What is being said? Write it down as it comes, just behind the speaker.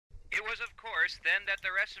It was, of course, then that the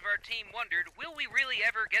rest of our team wondered, will we really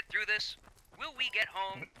ever get through this? Will we get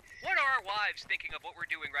home? What are our wives thinking of what we're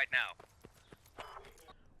doing right now?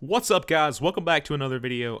 What's up, guys? Welcome back to another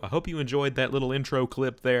video. I hope you enjoyed that little intro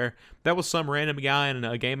clip there. That was some random guy in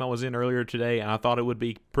a game I was in earlier today, and I thought it would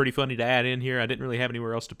be pretty funny to add in here. I didn't really have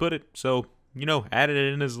anywhere else to put it, so, you know, added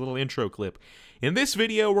it in as a little intro clip. In this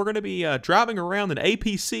video, we're going to be driving around an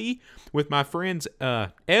APC with my friends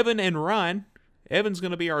Evan and Ryan. Evan's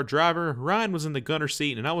going to be our driver. Ryan was in the gunner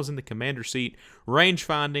seat, and I was in the commander seat, range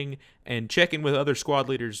finding and checking with other squad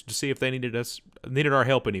leaders to see if they needed our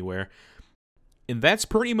help anywhere. And that's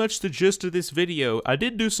pretty much the gist of this video. I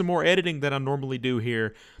did do some more editing than I normally do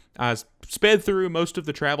here. I sped through most of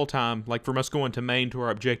the travel time, like from us going to Maine to our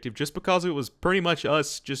objective, just because it was pretty much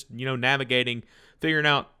us just, you know, navigating, figuring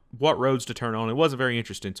out what roads to turn on. It wasn't very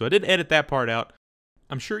interesting, so I did edit that part out.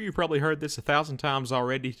 I'm sure you've probably heard this 1,000 times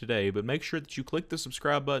already today, but make sure that you click the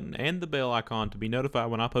subscribe button and the bell icon to be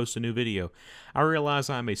notified when I post a new video. I realize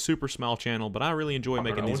I'm a super small channel, but I really enjoy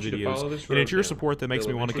making these videos, and it's your support that makes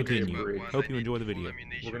me want to continue. Hope you enjoy the video.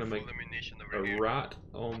 We're going to make a right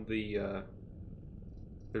on the,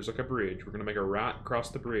 there's like a bridge. We're going to make a right across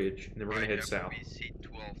the bridge, and then we're going to head south.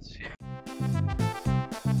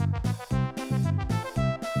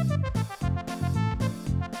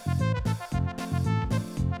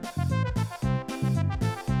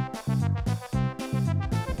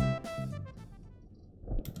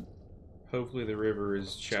 Hopefully the river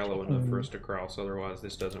is shallow enough for us to cross, otherwise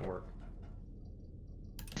this doesn't work.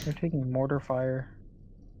 They're taking mortar fire.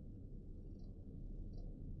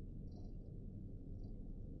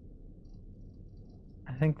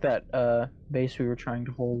 I think that base we were trying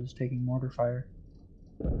to hold is taking mortar fire.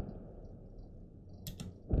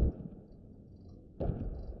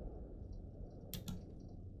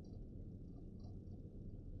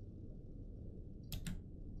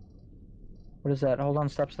 What is that? Hold on,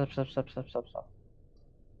 stop. Is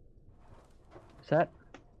that?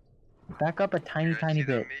 Back up a tiny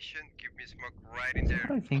bit. Give me smoke right in there. What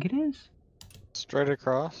do I think it is? Straight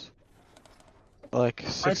across? Like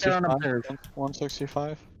 65?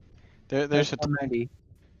 165? There's a tank.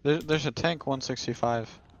 There's a tank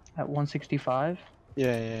 165. At 165?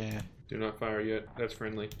 Yeah. Do not fire yet. That's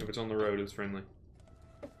friendly. If it's on the road, it's friendly.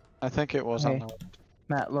 I think it was on the road.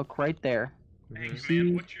 Matt, look right there. Mm-hmm.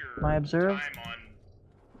 See my observe?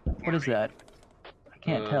 What is that? I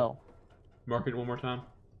can't tell. Mark it one more time.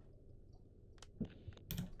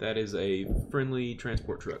 That is a friendly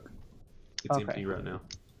transport truck. It's empty right now.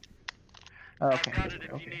 Okay.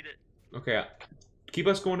 Okay. Keep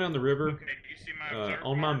us going down the river.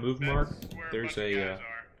 On my move mark, there's a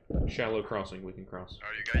shallow crossing we can cross.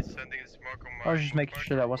 Are you guys sending smoke on my I was just making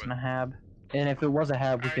sure that wasn't a hab. And if it was a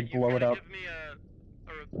hab, we could blow it up. Give me a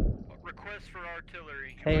request for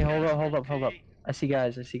artillery. Hey, hold up. I see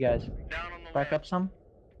guys. Down on the Back up some.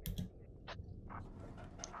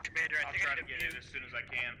 Commander, I'll try to get in as soon as I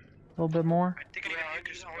can. A little bit more. I think I need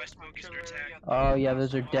to do some west smokies under attack. Oh yeah,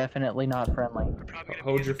 those are definitely not friendly.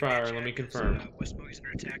 Hold your fire. Let me confirm. West smokies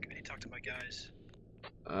under attack. I need to talk to my guys.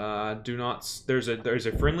 Do not. There's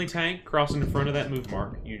a friendly tank crossing in front of that move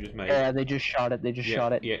mark you just made. Yeah, they just shot it.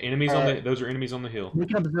 Shot it. Yeah, enemies on the. Those are enemies on the hill.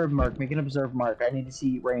 Make an observe mark. I need to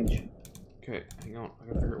see range. Okay, hang on. I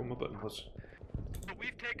gotta figure out what my button was. But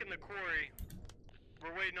we've taken the quarry.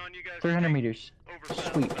 We're waiting on you guys. 300 meters.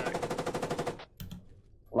 Sweet.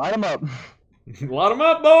 Light them up. Light them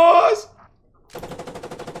up, boys! I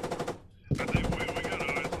think we got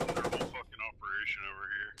eyes on their whole fucking operation over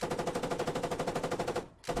here.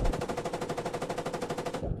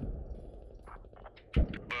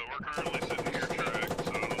 But we're currently sitting here tracked, so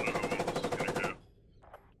I don't know how well this is gonna go.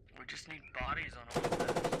 We just need bodies on all of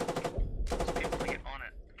this. Let's be able to get on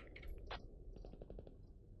it.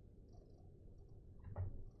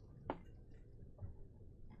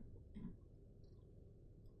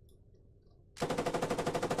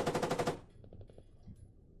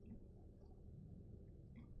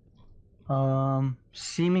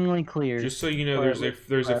 Seemingly clear. Just so you know,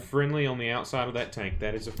 there's a friendly on the outside of that tank.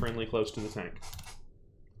 That is a friendly close to the tank.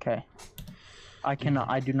 Okay. I do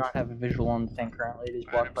not have a visual on the tank currently. It is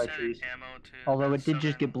blocked by trees. Although it did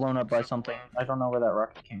just get blown up by something. I don't know where that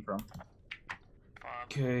rocket came from.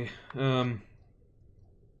 Okay. I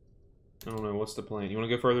don't know. What's the plan? You want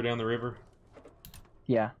to go further down the river?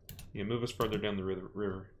 Yeah. Yeah, move us further down the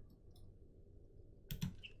river.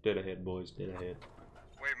 Dead ahead, boys. Dead ahead.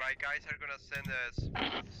 Wait, my guys are gonna send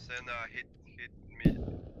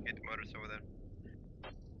hit motors over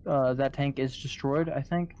there. That tank is destroyed, I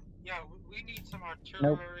think. Yeah, we need some artillery.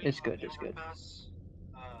 Nope, it's good, it's good. That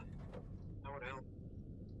would help.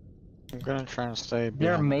 I'm gonna try and stay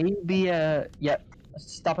There behind. may be a... Yeah.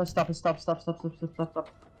 Stop us, stop us, stop.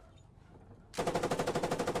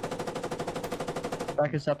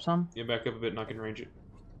 Back us up some. Yeah, back up a bit and I can range it.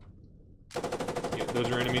 Yeah, those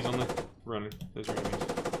are enemies on the running. Those are enemies.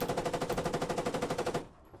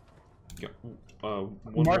 Yeah,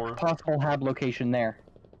 one Mark more. possible hab location there.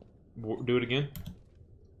 Do it again.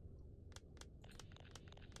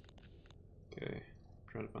 Okay,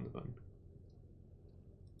 trying to find the button.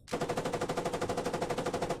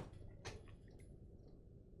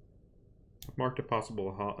 I've marked a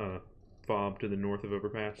possible fob to the north of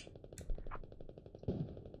overpass.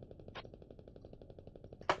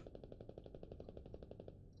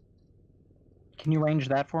 Can you range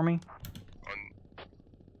that for me?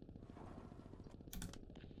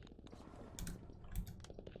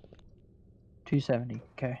 270.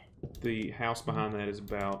 Okay. The house behind that is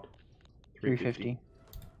about 350.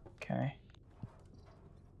 Okay.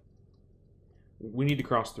 We need to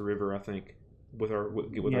cross the river, I think, with our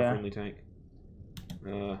our friendly tank.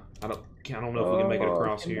 I don't know if we can make it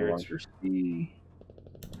across here.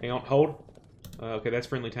 Hang on, hold. Okay, that's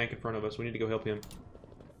friendly tank in front of us. We need to go help him.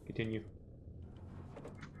 Continue.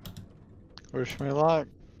 Wish me luck.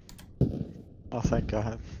 Oh, thank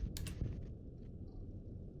God.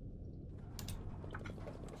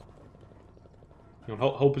 Hang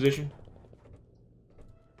on, hold position.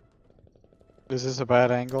 Is this a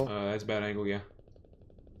bad angle? That's a bad angle, yeah.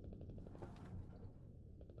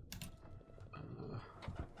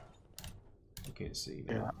 I can't see.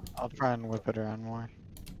 Yeah, I'll try and whip it around more.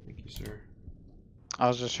 Thank you, sir. I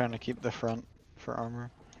was just trying to keep the front for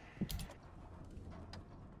armor.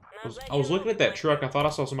 I was looking at that truck. I thought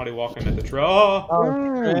I saw somebody walking at the truck.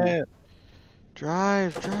 Oh, shit.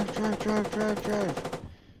 Drive.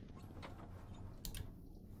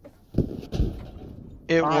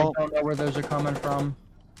 It I won't. don't know where those are coming from.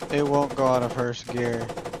 It won't go out of first gear.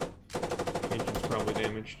 Engine's probably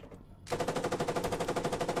damaged.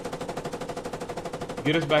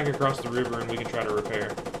 Get us back across the river and we can try to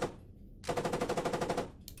repair.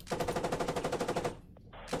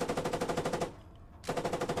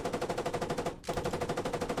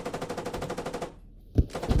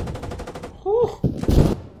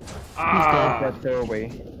 That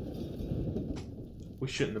doorway. We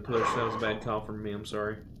shouldn't have pushed. That was a bad call from me. I'm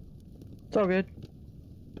sorry. It's all good.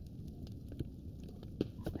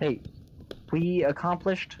 Hey, we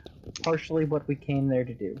accomplished partially what we came there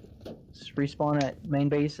to do. Just respawn at main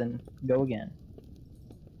base and go again.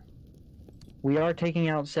 We are taking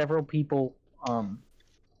out several people,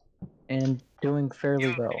 and doing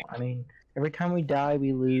fairly well. I mean, every time we die,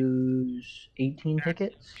 we lose 18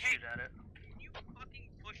 tickets. Shoot at it. Can you fucking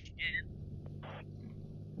push in?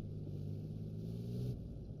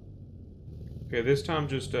 Okay, this time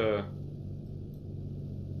just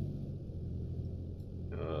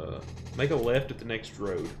make a left at the next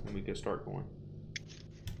road and we can start going.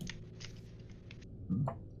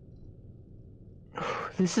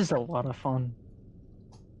 This is a lot of fun.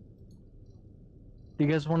 Do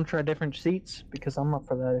you guys want to try different seats? Because I'm up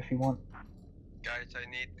for that if you want. Guys, I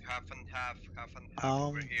need half and half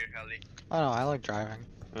over here, Heli. I don't know, I like driving.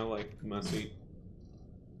 I like my seat.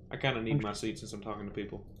 I kind of need my seat since I'm talking to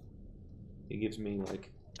people. It gives me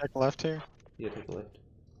like... Take left here? Yeah, take a left.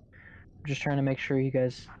 I'm just trying to make sure you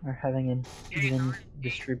guys are having an even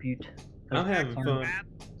distribute. I'm having fun.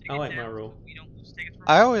 I like my role.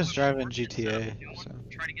 I always drive in GTA, so.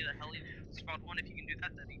 Try to get a heli squad 1 if you can do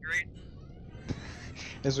that, that'd be great.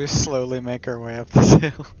 As we slowly make our way up this hill.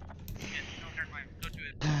 Yeah, no, never mind. Go to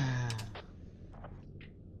it.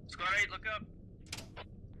 Squad 8, look up.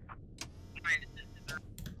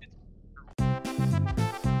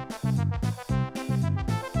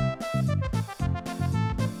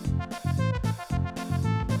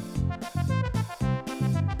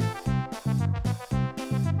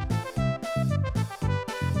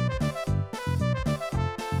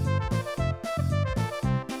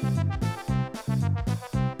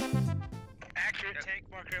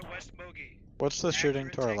 What's the shooting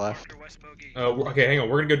to our left? Okay, hang on.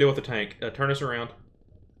 We're gonna go deal with the tank. Turn us around.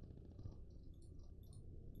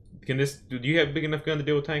 Can this... Do you have a big enough gun to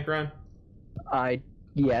deal with tank, Ryan?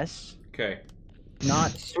 Yes. Okay.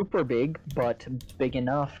 Not super big, but big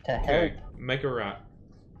enough to help. Okay, make a right.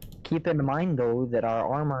 Keep in mind, though, that our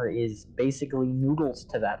armor is basically noodles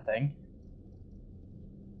to that thing.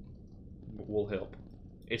 We'll help.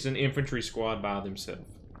 It's an infantry squad by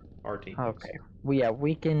themselves. Our team. Okay. Well, yeah,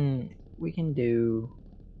 we can do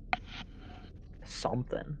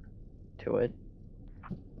something to it.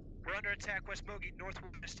 We're under attack, West Bogey,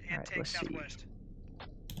 northwest, and Alright, tank let's see. southwest.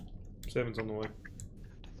 7's on the way.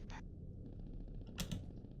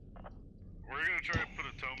 We're gonna try to put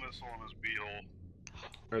a tow missile on his beehole.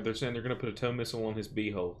 Or they're saying they're gonna put a tow missile on his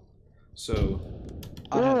beehole. So.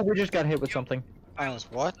 Oh, we just got hit with something.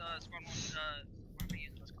 What?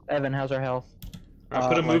 Evan, how's our health? I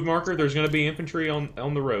put a move marker. There's gonna be infantry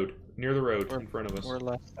on the road, near the road, in front of us. We're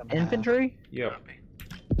less than Infantry? Yep.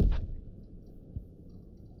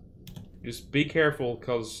 Just be careful,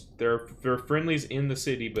 cause there are friendlies in the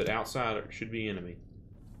city, but outside should be enemy.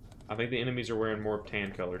 I think the enemies are wearing more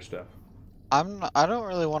tan color stuff. I don't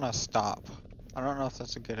really want to stop. I don't know if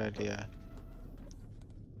that's a good idea.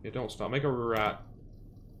 Yeah, don't stop. Make a right.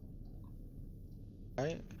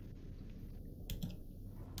 Right?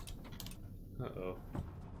 Uh-oh.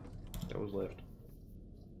 That was left.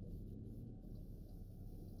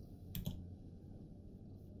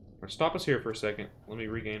 Or stop us here for a second. Let me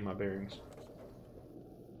regain my bearings.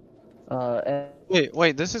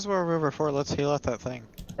 Wait, this is where we were before. Let's heal at that thing.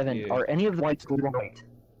 Evan, Yeah. are any of the whites no longer white?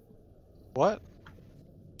 What?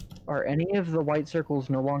 Are any of the white circles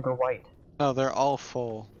no longer white? No, they're all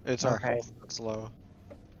full. It's our Okay. health that's low.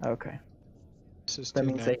 Okay. It's just That too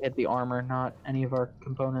means they hit the armor, not any of our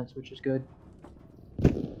components, which is good.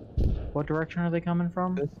 What direction are they coming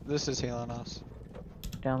from? This is healing us.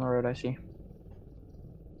 Down the road, I see.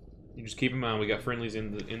 You just keep in mind we got friendlies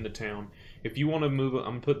in the town. If you want to move, I'm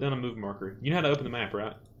gonna put down a move marker. You know how to open the map,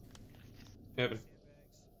 right? Evan.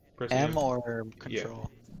 Press M or control.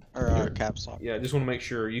 Or caps lock. Yeah, I just want to make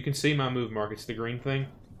sure. You can see my move mark. It's the green thing.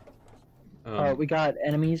 We got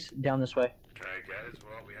enemies down this way. Alright guys,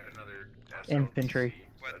 well we had another Infantry.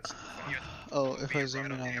 Oh, if I zoom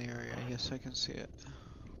in on the area, yes I can see it.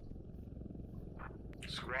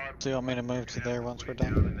 squad. Do you want me to move to there once we're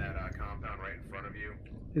down done? in that compound right in front of you.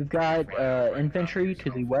 We've got infantry to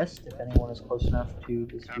the west, if anyone is close enough to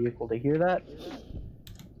this vehicle to hear that.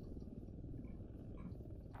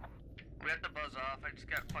 We had to buzz off, I just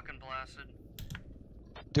got fucking blasted.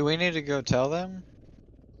 Do we need to go tell them?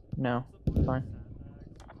 No, fine.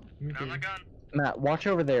 Down the gun. Matt, watch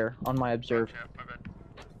over there on my observe. My bad.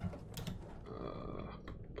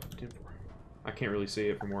 I can't really see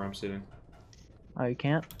it from where I'm sitting. Oh, you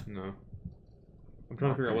can't? No. I'm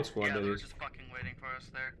trying to figure out what squad Yeah, that they're is. just fucking waiting for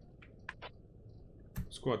us there.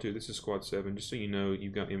 Squad 2, this is Squad 7. Just so you know,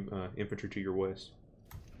 you've got infantry to your west.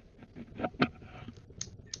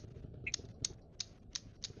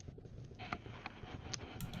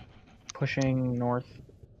 Pushing north.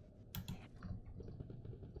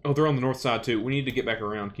 Oh, they're on the north side too. We need to get back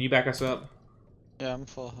around. Can you back us up? Yeah, I'm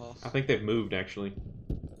full health. I think they've moved, actually.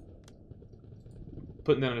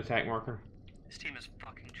 Putting down an attack marker. This team is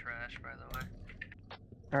fucking trash, by the way.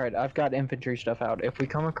 Alright, I've got infantry stuff out. If we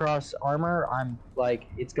come across armor, I'm like,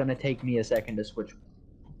 it's gonna take me a second to switch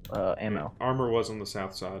ammo. Armor was on the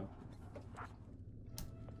south side.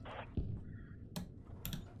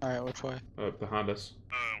 Alright, which way? Behind us.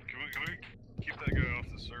 Can we keep that guy off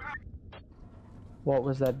the server? What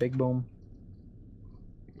was that big boom?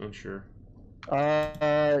 Unsure.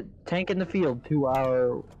 Tank in the field to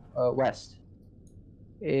our west.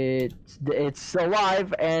 It's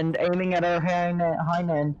alive and aiming at our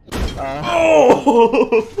hind end.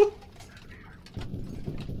 Oh!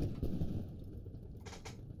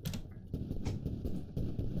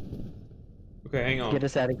 Okay, hang on. Get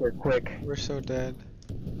us out of here quick. We're so dead.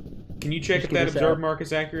 Can you check Just if that get us observe out. mark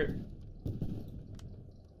is accurate?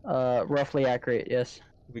 Roughly accurate, yes.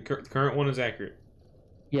 The current one is accurate.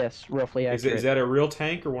 Yes, roughly accurate. Is that a real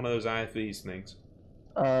tank or one of those IFVs things?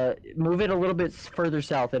 Move it a little bit further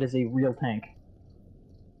south. It is a real tank.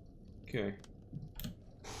 Okay.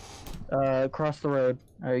 Across the road.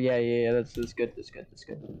 Oh, yeah. That's good. That's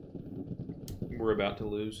good. We're about to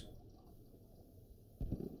lose.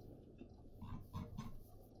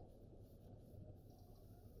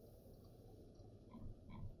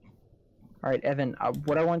 Alright, Evan,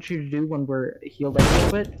 what I want you to do when we're healed up a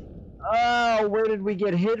little bit... Oh, where did we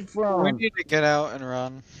get hit from? We need to get out and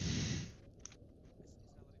run.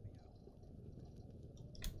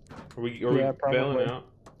 Are we Yeah, probably. bailing out?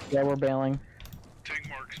 Yeah, we're bailing. Tank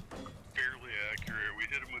mark's fairly accurate. We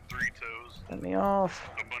hit him with 3 toes, Let me off.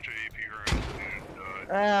 a bunch of AP rounds,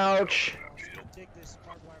 and Ouch. Dig this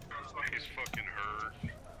barbed wire first. he's fucking hurt.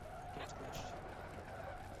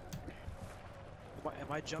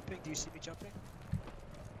 Am I jumping? Do you see me jumping? I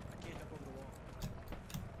can't jump over the wall.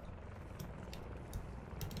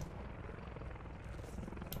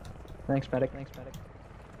 Thanks, medic.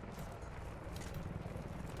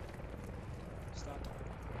 Stop.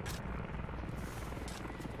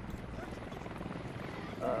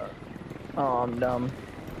 Oh, I'm dumb.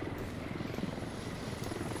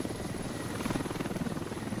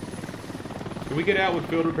 Can we get out with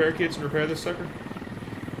field repair kits and repair this sucker?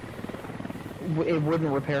 it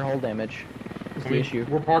wouldn't repair hull damage. Is the issue.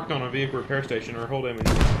 We're parked on a vehicle repair station. Our hull damage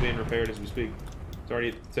is being repaired as we speak. It's already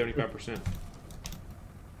at 75%.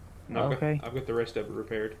 No, okay. I've got the rest of it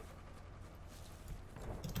repaired.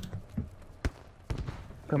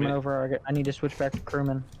 Coming over. I need to switch back to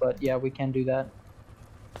crewman, but yeah, we can do that.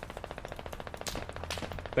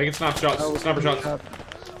 Taking sniper shots. Sniper shots.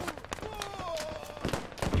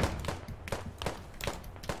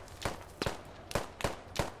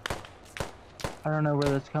 I don't know where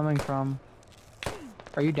that's coming from.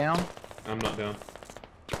 Are you down? I'm not down.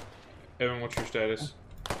 Evan, what's your status?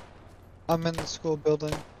 I'm in the school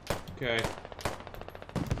building. Okay.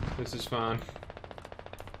 This is fine.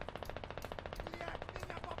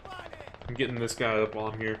 I'm getting this guy up while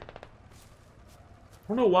I'm here. I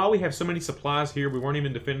don't know why we have so many supplies here. We weren't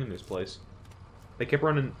even defending this place. They kept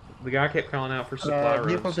running. The guy kept calling out for supply runs.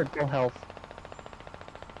 Vehicles at full health.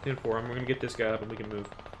 10-4. We're gonna get this guy up and we can move.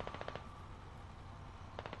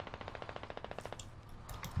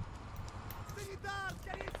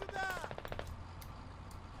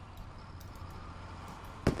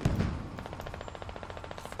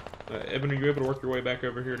 Evan, are you able to work your way back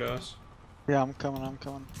over here to us? Yeah, I'm coming.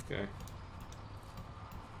 Okay.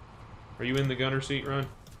 Are you in the gunner seat, Ryan?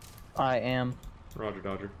 I am. Roger,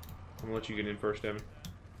 Dodger. I'm gonna let you get in first, Evan.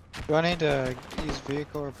 Do I need to use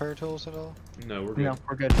vehicle repair tools at all? No, we're good. No,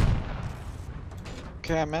 we're good.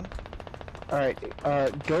 Okay, I'm in. Alright,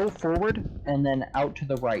 go forward and then out to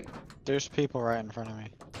the right. There's people right in front of me.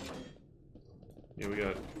 Yeah, we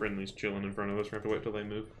got friendlies chilling in front of us. We have to wait till they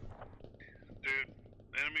move. Dude,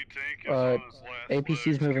 enemy tank is on his last APC's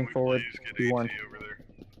legs. moving Can we forward. please get Be AT warned. over there?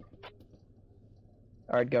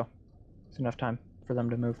 Alright, go. It's enough time for them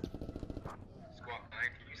to move. Squad 9,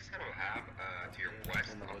 can you set up a hab to your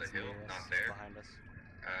west on the hill? Not there. Behind us.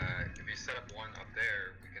 If you set up one up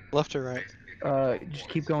there, we can... Left or right? Just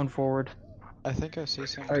keep going forward. I think I see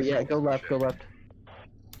something. Alright, yeah, go left, go left.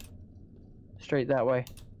 Straight that way.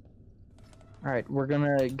 Alright, we're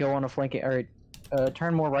gonna go on a flanking... Alright,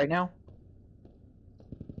 turn more right now.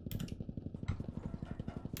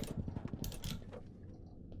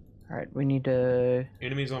 Alright, we need to...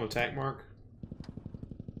 Enemies on attack mark.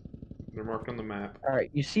 They're marked on the map.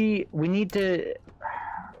 Alright, you see, we need to...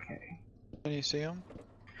 Okay. Can you see them?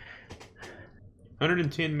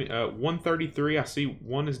 110, 133, I see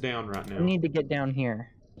one is down right now. We need to get down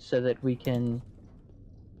here so that we can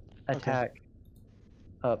attack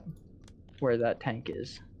up where that tank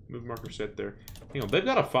is. Move marker set there. Hang on, they've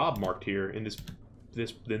got a fob marked here in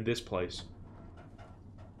this place.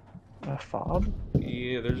 A fob?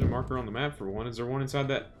 Yeah, there's a marker on the map for one. Is there one inside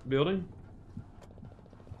that building?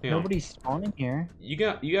 Hang on. Nobody's spawning here. You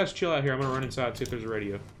guys chill out here. I'm gonna run inside and see if there's a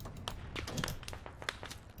radio.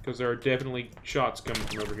 Because there are definitely shots coming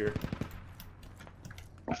from over here.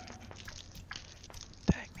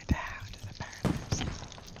 Take me down to the pyramids.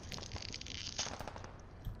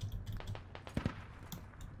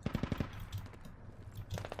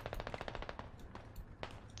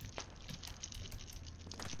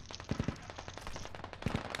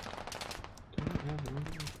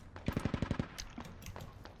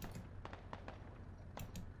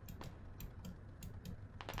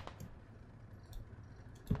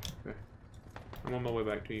 Okay. I'm on my way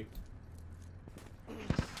back to you.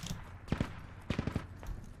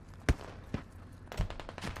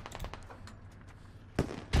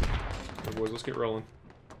 Okay, boys, let's get rolling.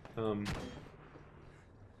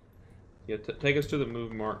 Yeah, take us to the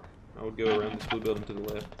move mark. I would go around this blue building to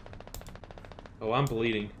the left. Oh, I'm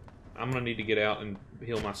bleeding. I'm gonna need to get out and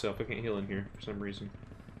heal myself. I can't heal in here for some reason.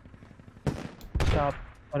 Stop.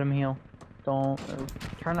 Let him heal. Don't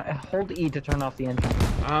hold E to turn off the engine.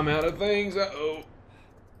 I'm out of things. Uh-oh.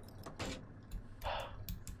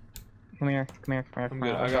 Come here. I'm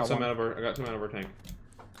good. I got some out of our tank.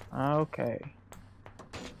 Okay.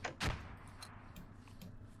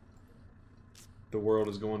 The world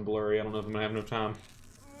is going blurry. I don't know if I'm gonna have enough time.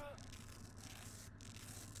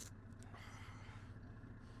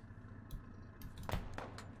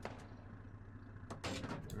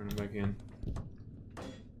 Running back in.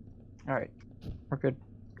 Alright. We're good.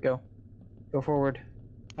 Go. Go forward.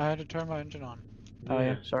 I had to turn my engine on. Oh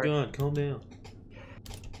yeah, sorry. God, calm down.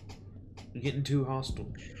 You're getting too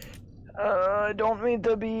hostile. I don't mean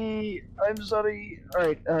to be... I'm sorry.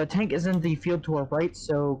 Alright, tank is in the field to our right,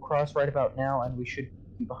 so cross right about now, and we should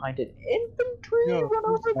be behind it. Infantry! Yo, Run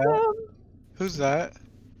over who's that? them! Who's that?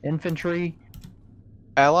 Infantry.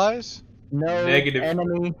 Allies? No. Negative.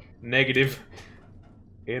 Enemy. Negative.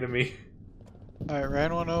 Enemy. I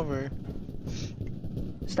ran one over.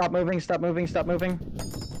 Stop moving, stop moving, stop moving.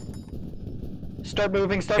 Start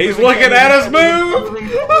moving, start He's moving. looking at us move!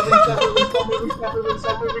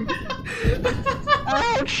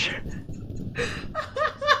 Ouch!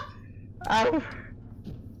 Ow!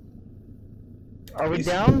 Are we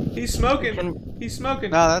down? He's smoking. He's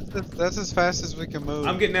smoking. No, that's as fast as we can move.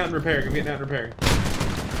 I'm getting out and repairing.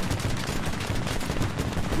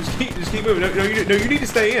 Just keep moving. No, you need to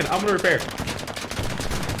stay in. I'm gonna repair.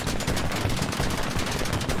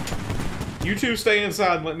 You two stay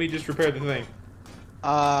inside and let me just repair the thing.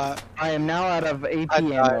 I am now out of AP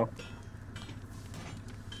ammo.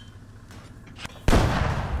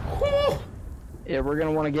 Yeah, we're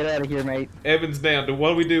gonna want to get out of here, mate. Evan's down. What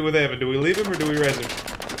do we do with Evan? Do we leave him or do we res him?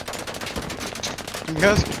 You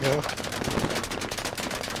guys can go.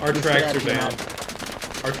 Our tracks are down.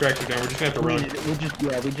 Our tracks are down. We're just gonna have to run.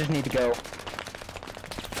 We just need to go.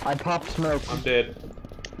 I popped smoke. I'm dead.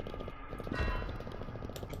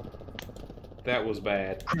 That was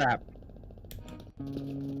bad. Crap.